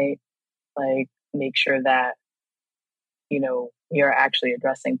 right? Like make sure that, we are actually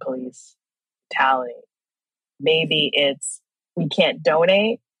addressing police brutality. Maybe it's, we can't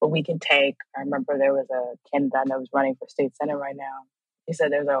donate, but we can take, I remember there was a candidate I know who's running for state senate right now. He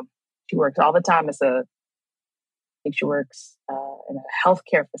said she works all the time I think she works in a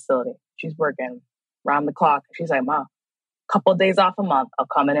healthcare facility. She's working round the clock. She's like, Mom, a couple of days off a month, I'll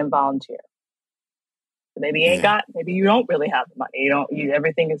come in and volunteer. So maybe maybe you don't really have the money.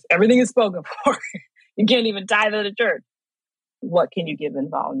 Everything is spoken for. You can't even tithe to the church. What can you give in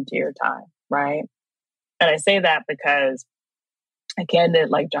volunteer time, right? And I say that because a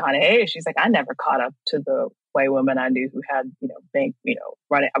candidate like Johanna Hayes, she's like, I never caught up to the white women I knew who had,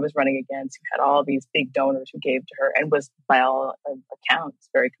 I was running against, who had all these big donors who gave to her and was, by all accounts,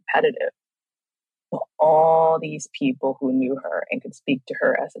 very competitive. Well, all these people who knew her and could speak to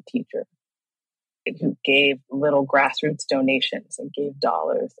her as a teacher, who gave little grassroots donations and gave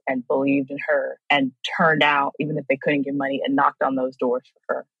dollars and believed in her and turned out, even if they couldn't give money, and knocked on those doors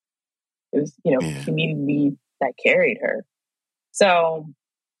for her. It was, community that carried her. So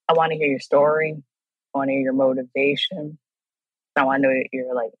I want to hear your story. I want to hear your motivation. I want to know that you're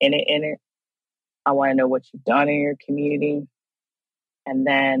in it. I want to know what you've done in your community. And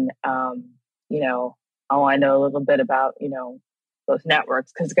then, I want to know a little bit about, those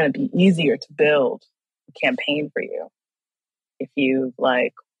networks, because it's going to be easier to build a campaign for you if you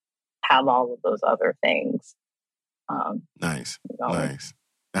have all of those other things. Nice.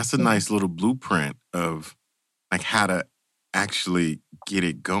 That's a nice little blueprint of how to actually get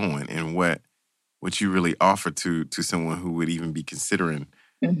it going and what you really offer to someone who would even be considering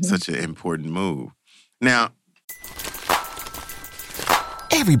such an important move. Now,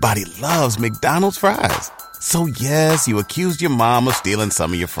 everybody loves McDonald's fries. So yes, you accused your mom of stealing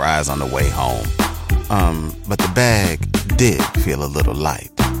some of your fries on the way home. But the bag did feel a little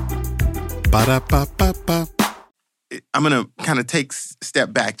light. Ba-da-ba-ba-ba. I'm going to kind of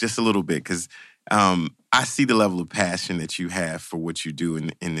step back just a little bit because I see the level of passion that you have for what you do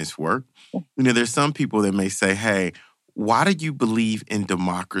in this work. There's some people that may say, hey, why do you believe in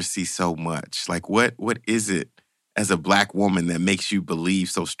democracy so much? What is it as a Black woman that makes you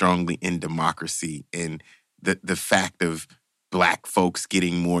believe so strongly in democracy and the fact of Black folks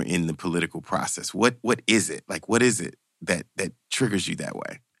getting more in the political process? What is it? What is it that triggers you that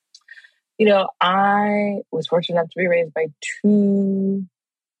way? I was fortunate enough to be raised by two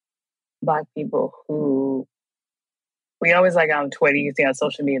Black people who we always on Twitter, you see on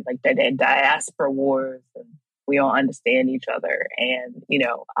social media, the diaspora wars, and we all understand each other. And,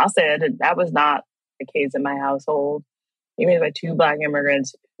 I'll say that was not the case in my household. We raised by two Black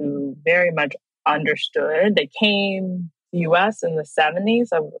immigrants who very much understood. They came to the U.S. in the 70s,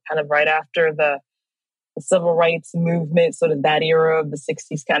 kind of right after the civil rights movement, sort of that era of the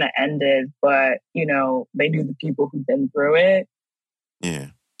 60s kind of ended. But, they knew the people who'd been through it. Yeah.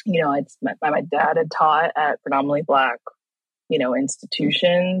 My dad had taught at predominantly Black,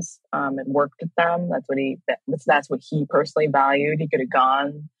 institutions and worked with them. That's what he personally valued. He could have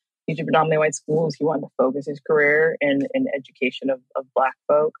gone teaching predominantly white schools. He wanted to focus his career in education of Black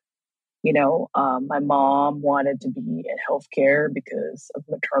folk. My mom wanted to be in healthcare because of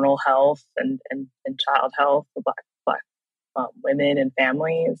maternal health and child health for Black women and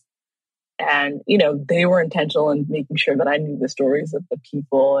families. And, they were intentional in making sure that I knew the stories of the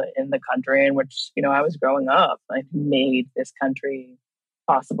people in the country in which, I was growing up, who made this country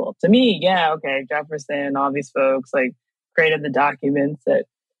possible. To me, Jefferson, all these folks, created the documents that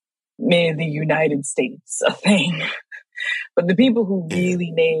made the United States a thing. But the people who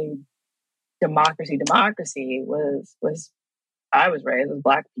really made democracy was I was raised with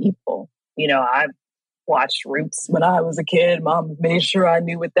Black people. I watched Roots when I was a kid. Mom made sure I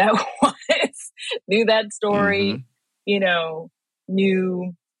knew what that was, knew that story,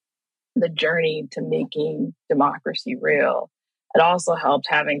 knew the journey to making democracy real. It also helped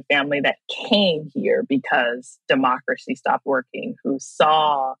having family that came here because democracy stopped working, who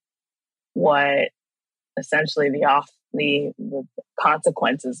saw what essentially the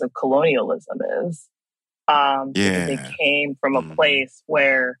consequences of colonialism is. Because they came from a place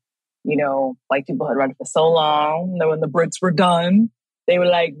where, Black people had run for so long. Then when the Brits were done, they were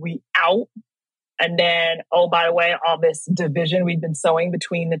like, we out. And then, oh, by the way, all this division we've been sowing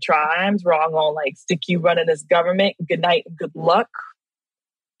between the tribes, we're all going to stick you running this government. Good night and good luck.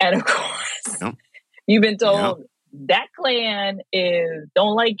 And of course, you've been told that clan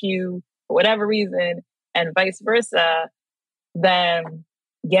don't like you for whatever reason, and vice versa, then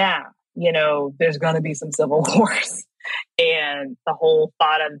yeah, there's going to be some civil wars. And the whole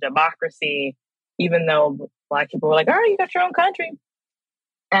thought of democracy, even though Black people were like, all right, you got your own country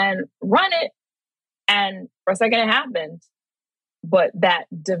and run it. And for a second it happened. But that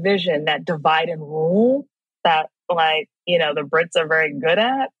division, that divide and rule that the Brits are very good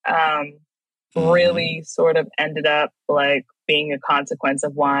at, really sort of ended up being a consequence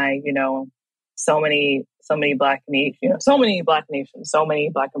of why, so many Black nations, so many Black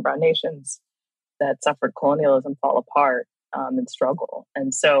and brown nations that suffered colonialism fall apart and struggle.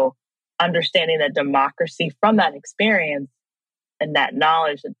 And so understanding that democracy from that experience and that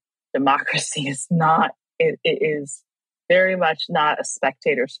knowledge that democracy is not, it is very much not a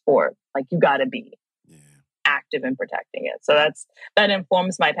spectator sport. You got to be active in protecting it. So that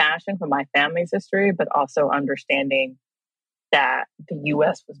informs my passion for my family's history, but also understanding that the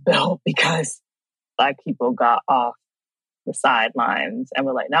U.S. was built because Black people got off the sidelines and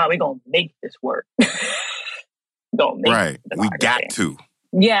we're like, no, we're going to make this work. Right. We got to.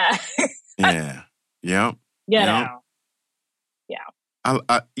 Yeah. Yeah. Yep. Yeah. A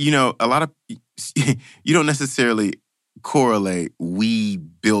lot of, you don't necessarily correlate we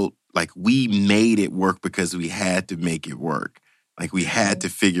made it work because we had to make it work. We had to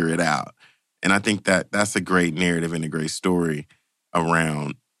figure it out. And I think that's a great narrative and a great story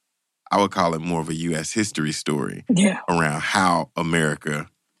around, I would call it more of a U.S. history story around how America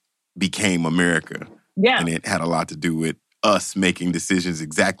became America. Yeah. And it had a lot to do with us making decisions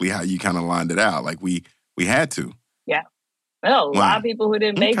exactly how you kind of lined it out. We had to. Yeah. Well, a lot of people who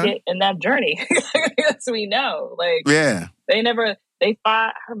didn't make it in that journey, as we know. They fought.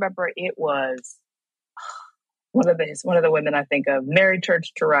 I remember it was one of the women I think of, Mary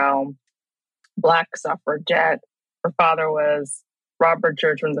Church Terrell, Black suffragette. Her father was Robert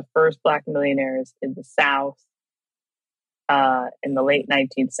Church, one of the first Black millionaires in the South in the late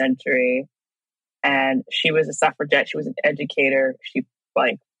 19th century. And she was a suffragette. She was an educator. She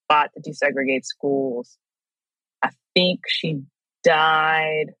fought to desegregate schools. I think she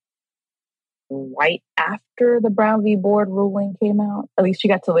died right after the Brown v. Board ruling came out. At least she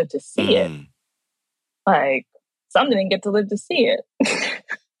got to live to see it. Some didn't get to live to see it.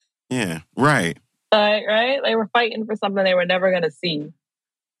 Yeah, right. Right? They were fighting for something they were never going to see.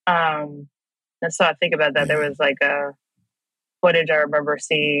 And so I think about that. There was a footage I remember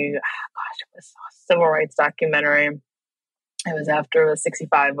seeing. It was a civil rights documentary. It was after the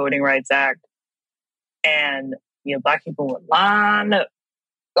 65 Voting Rights Act. And, Black people were lined up,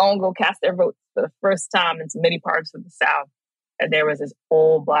 going to go cast their votes for the first time in many parts of the South. And there was this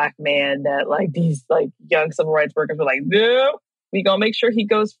old Black man that these young civil rights workers were like, no, we going to make sure he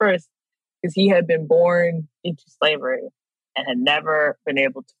goes first. Because he had been born into slavery and had never been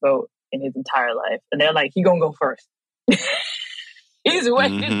able to vote in his entire life. And they're like, he going to go first. He's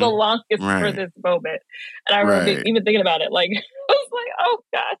waited the longest for this moment. And I remember even thinking about it, I was like, oh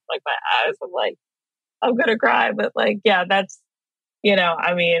gosh, my eyes were I'm going to cry. But that's,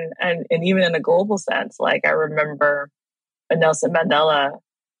 and even in a global sense, I remember when Nelson Mandela,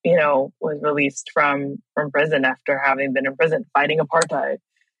 was released from prison after having been in prison fighting apartheid.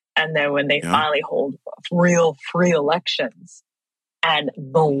 And then when they finally hold real free elections and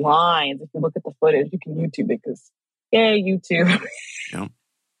the lines, if you look at the footage, you can YouTube it because, YouTube. Yep.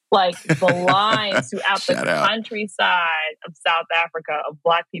 The lines throughout the countryside of South Africa of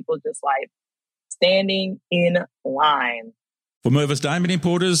Black people just standing in line. For Mervis Diamond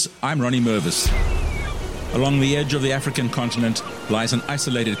Importers, I'm Ronnie Mervis. Along the edge of the African continent lies an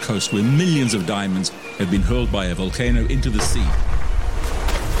isolated coast where millions of diamonds have been hurled by a volcano into the sea.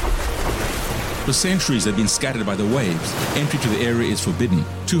 For centuries, they've been scattered by the waves. Entry to the area is forbidden.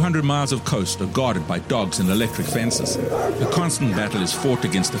 200 miles of coast are guarded by dogs and electric fences. A constant battle is fought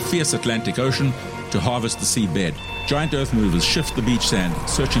against the fierce Atlantic Ocean to harvest the seabed. Giant earth movers shift the beach sand,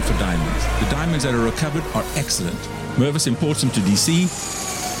 searching for diamonds. The diamonds that are recovered are excellent. Mervis imports them to DC,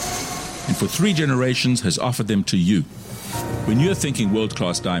 and for 3 generations has offered them to you. When you're thinking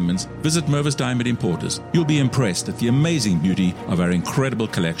world-class diamonds, visit Mervis Diamond Importers. You'll be impressed at the amazing beauty of our incredible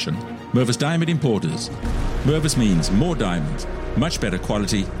collection. Mervis Diamond Importers. Mervis means more diamonds, much better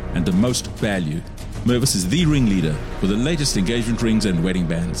quality, and the most value. Mervis is the ringleader for the latest engagement rings and wedding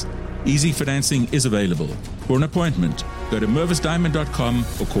bands. Easy financing is available. For an appointment, go to mervisdiamond.com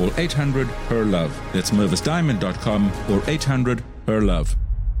or call 800-HER-LOVE. That's mervisdiamond.com or 800-HER-LOVE.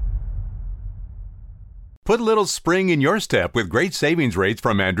 Put a little spring in your step with great savings rates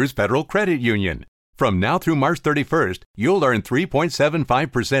from Andrews Federal Credit Union. From now through March 31st, you'll earn 3.75%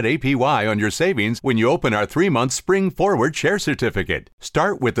 APY on your savings when you open our 3-month Spring Forward Share Certificate.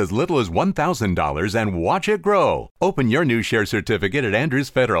 Start with as little as $1,000 and watch it grow. Open your new share certificate at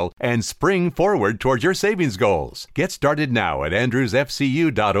Andrews Federal and spring forward towards your savings goals. Get started now at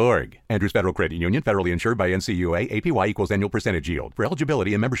andrewsfcu.org. Andrews Federal Credit Union, federally insured by NCUA. APY equals annual percentage yield. For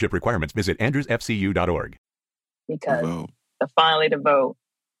eligibility and membership requirements, visit andrewsfcu.org. Because finally to vote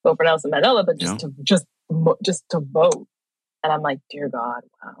for Nelson Mandela, but just to vote. And I'm like, dear God,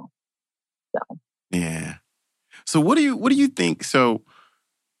 wow. So. Yeah. So what do you think? So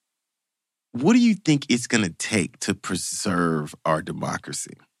what do you think it's going to take to preserve our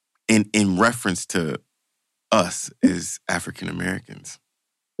democracy in reference to us as African Americans?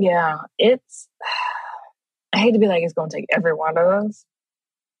 Yeah, I hate to be like, it's going to take every one of us.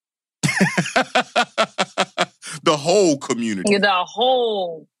 The whole community. The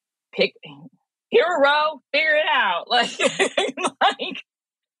whole hero, figure it out.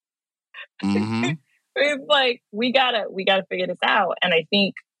 It's like we gotta figure this out. And I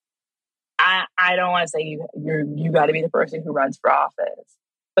think I don't want to say you got to be the person who runs for office,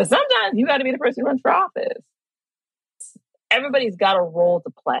 but sometimes you got to be the person who runs for office. Everybody's got a role to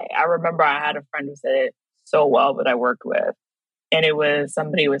play. I remember I had a friend who said it so well that I worked with, and it was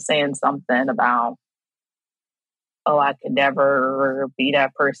somebody was saying something about, oh, I could never be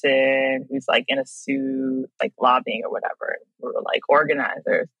that person who's like in a suit, like lobbying or whatever. We were like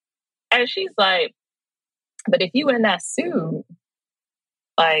organizers. And she's like, but if you in that suit,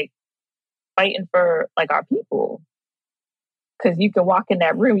 like fighting for like our people, because you can walk in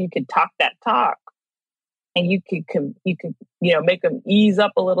that room, you can talk that talk, and you could make them ease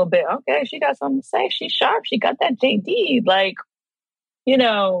up a little bit. Okay, she got something to say. She's sharp. She got that JD. Like,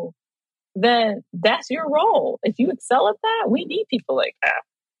 then that's your role. If you excel at that, we need people like that.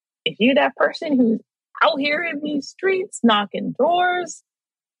 If you're that person who's out here in these streets knocking doors,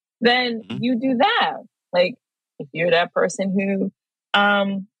 then you do that. Like, if you're that person who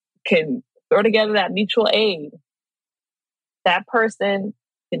can throw together that mutual aid, that person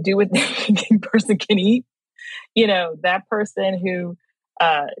can do what that person can eat. That person who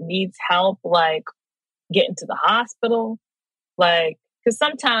needs help, like getting to the hospital, like, because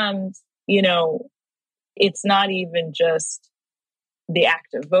sometimes, it's not even just the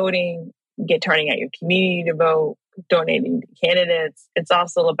act of voting, turning out your community to vote, donating to candidates. It's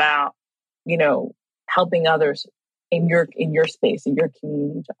also about, helping others in your space, in your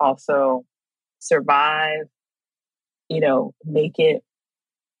community to also survive, make it.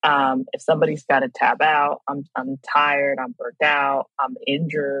 If somebody's got to tap out, I'm tired, I'm burnt out, I'm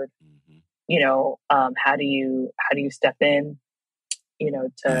injured, how do you step in,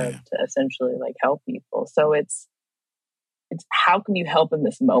 to essentially like help people. So it's how can you help in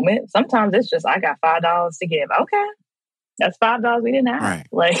this moment? Sometimes it's just, I got $5 to give. Okay. That's $5 we didn't have. Right.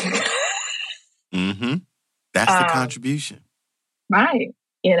 Like, that's the contribution. Right.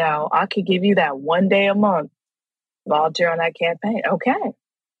 I could give you that one day a month, volunteer on that campaign. Okay.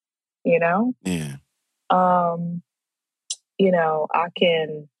 Yeah. I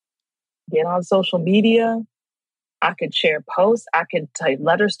can get on social media. I could share posts. I could type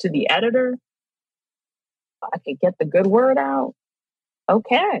letters to the editor. I could get the good word out.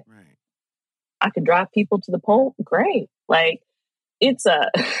 Okay. Right. I could drive people to the poll. Great. Like, it's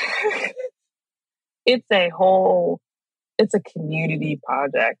a community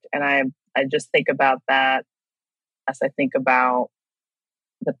project. And I just think about that as I think about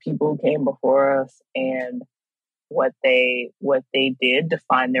the people who came before us and what they did to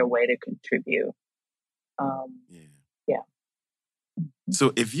find their way to contribute. Yeah.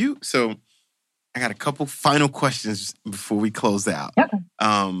 So I got a couple final questions before we close out. Okay.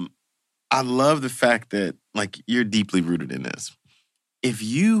 I love the fact that, like, you're deeply rooted in this. If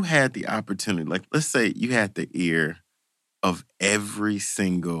you had the opportunity, like, let's say you had the ear of every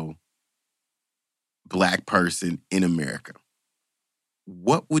single Black person in America,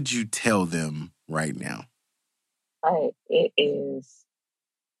 what would you tell them right now? I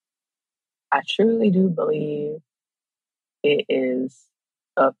truly do believe it is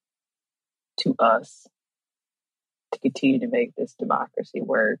up to us to continue to make this democracy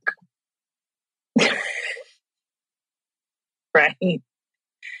work. Right?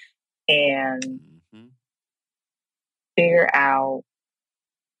 And figure out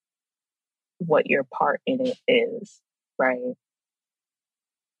what your part in it is, right?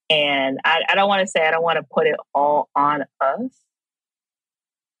 And I don't want to put it all on us,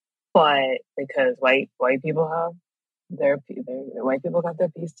 but because white people have white people got their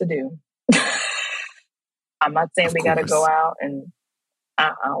piece to do. I'm not saying we got to go out and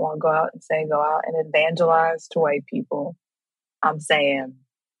I don't want to go out and evangelize to white people. I'm saying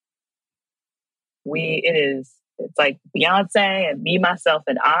it's like Beyonce and Me, Myself,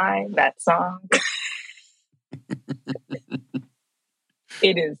 and I, that song.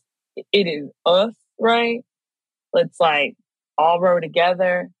 It is us, right? Let's like all row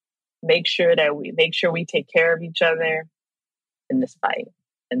together, make sure we take care of each other in this fight,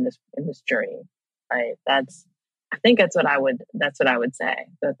 in this journey. Right? I think that's what I would say.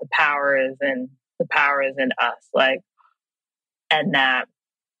 That the power is in us. Like, and that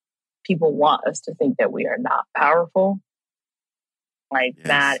people want us to think that we are not powerful. Like, yes.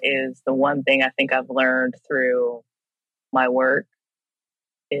 That is the one thing I think I've learned through my work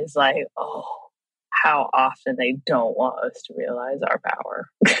is like, oh, how often they don't want us to realize our power.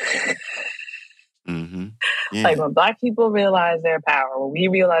 Mm-hmm. Yeah. Like when Black people realize their power, when we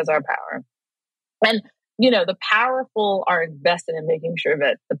realize our power, and the powerful are invested in making sure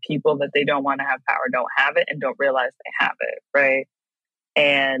that the people that they don't want to have power don't have it and don't realize they have it, right?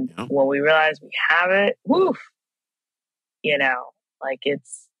 And when we realize we have it, woof, like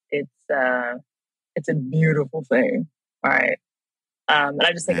it's a beautiful thing, right? And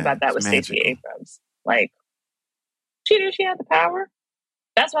I just think about that with Stacey Abrams. Like, she knew she had the power.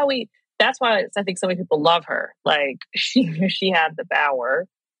 That's why I think so many people love her. Like, she knew she had the power,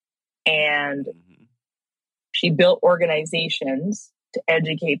 and she built organizations to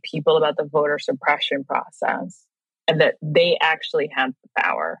educate people about the voter suppression process, and that they actually had the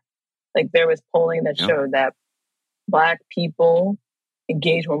power. Like, there was polling that showed that Black people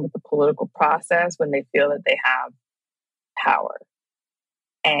engage more with the political process when they feel that they have power.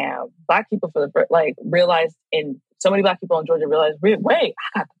 And Black people realized, in so many Black people in Georgia realized, wait,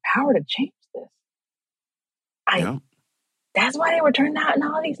 I got the power to change this. That's why they were turning out in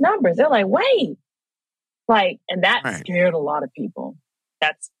all these numbers. They're like, wait, and that scared a lot of people.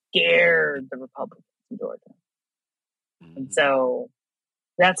 That scared the Republicans in Georgia. Mm-hmm. And so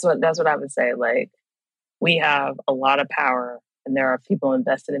that's what I would say. Like, we have a lot of power, and there are people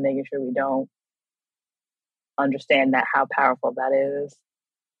invested in making sure we don't understand how powerful that is.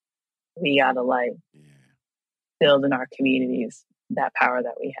 We gotta build in our communities that power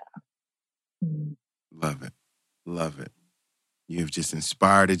that we have. Love it. You've just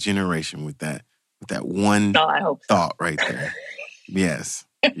inspired a generation with that one thought right there. Yes.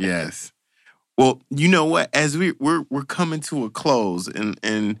 Well, you know what? As we're coming to a close,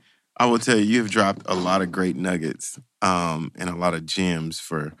 and I will tell you have dropped a lot of great nuggets and a lot of gems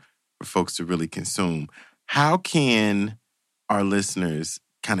for folks to really consume. How can our listeners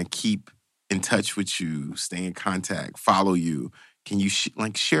kind of keep in touch with you, stay in contact, follow you? Can you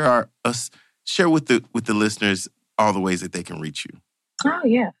share with the listeners all the ways that they can reach you? Oh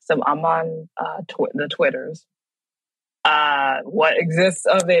yeah, so I'm on the Twitters. What exists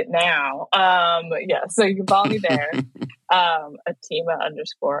of it now? So you can follow me there. Atima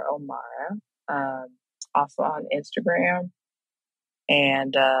 _Omara. Also on Instagram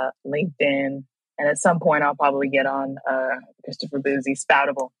and LinkedIn. And at some point, I'll probably get on Christopher Boozy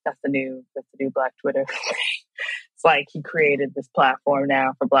Spoutable. That's the new Black Twitter. It's like he created this platform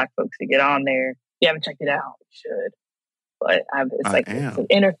now for Black folks to get on there. If you haven't checked it out, you should. But it's an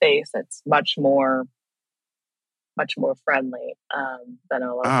interface that's much more friendly than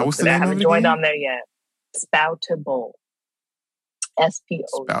a lot of folks that I haven't joined on there yet. Spoutable.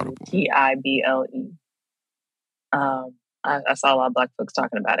 SPOUTIBLE. I saw a lot of Black folks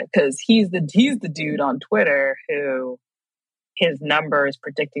talking about it because he's the dude on Twitter who his numbers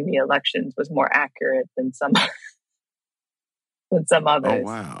predicting the elections was more accurate than some others. Oh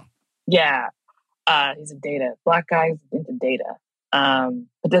wow! Yeah, he's a data Black guy. He's into data,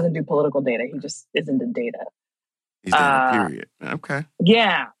 but doesn't do political data. He just is into data. He's data. Period. Okay.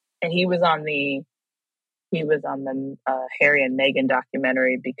 Yeah, and he was on the Harry and Meghan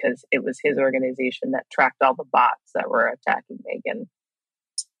documentary because it was his organization that tracked all the bots that were attacking Meghan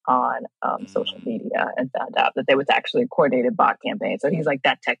on social media and found out that there was actually a coordinated bot campaign. So he's like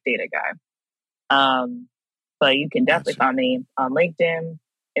that tech data guy. But you can definitely find me on LinkedIn,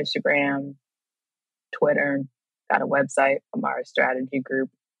 Instagram, Twitter. Got a website, Omara Strategy Group.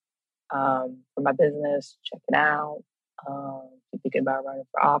 For my business, check it out. If you're thinking about running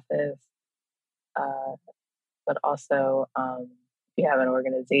for office. But also, if you have an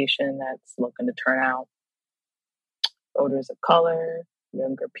organization that's looking to turn out voters of color,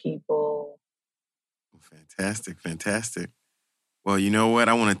 younger people. Fantastic. Well, you know what?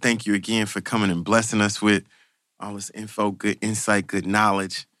 I want to thank you again for coming and blessing us with all this info, good insight, good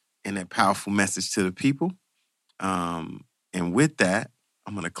knowledge, and that powerful message to the people. And with that,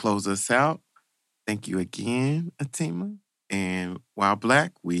 I'm going to close us out. Thank you again, Atima. And while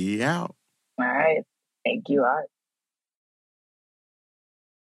black, we out. All right. Thank you, Art.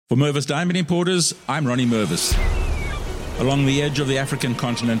 For Mervis Diamond Importers, I'm Ronnie Mervis. Along the edge of the African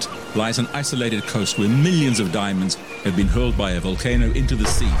continent lies an isolated coast where millions of diamonds have been hurled by a volcano into the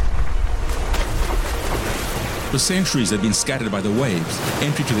sea. For centuries, they've been scattered by the waves.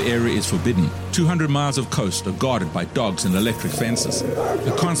 Entry to the area is forbidden. 200 miles of coast are guarded by dogs and electric fences.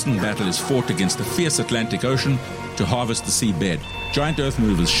 A constant battle is fought against the fierce Atlantic Ocean to harvest the seabed. Giant earth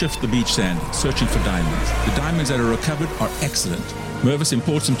movers shift the beach sand, searching for diamonds. The diamonds that are recovered are excellent. Mervis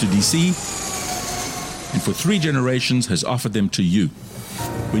imports them to DC, and for 3 generations has offered them to you.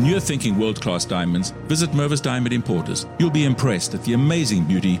 When you're thinking world-class diamonds, visit Mervis Diamond Importers. You'll be impressed at the amazing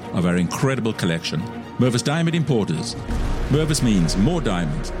beauty of our incredible collection. Mervis Diamond Importers. Mervis means more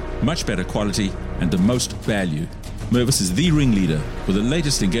diamonds, much better quality, and the most value. Mervis is the ringleader for the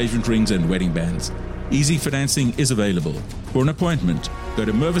latest engagement rings and wedding bands. Easy financing is available. For an appointment, go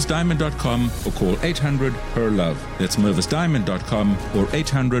to mervisdiamond.com or call 800-HER-LOVE. That's mervisdiamond.com or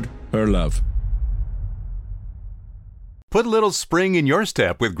 800-HER-LOVE. Put a little spring in your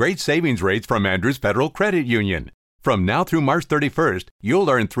step with great savings rates from Andrews Federal Credit Union. From now through March 31st, you'll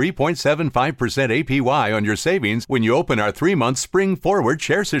earn 3.75% APY on your savings when you open our 3-month Spring Forward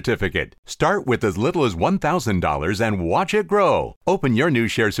Share Certificate. Start with as little as $1,000 and watch it grow. Open your new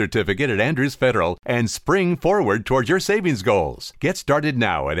share certificate at Andrews Federal and spring forward towards your savings goals. Get started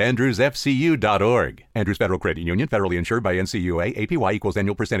now at andrewsfcu.org. Andrews Federal Credit Union, federally insured by NCUA. APY equals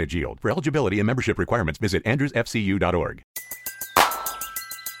annual percentage yield. For eligibility and membership requirements, visit andrewsfcu.org.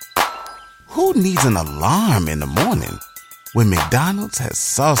 Who needs an alarm in the morning when McDonald's has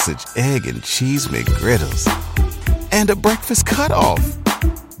sausage, egg, and cheese McGriddles and a breakfast cutoff?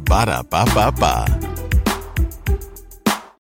 Ba-da-ba-ba-ba.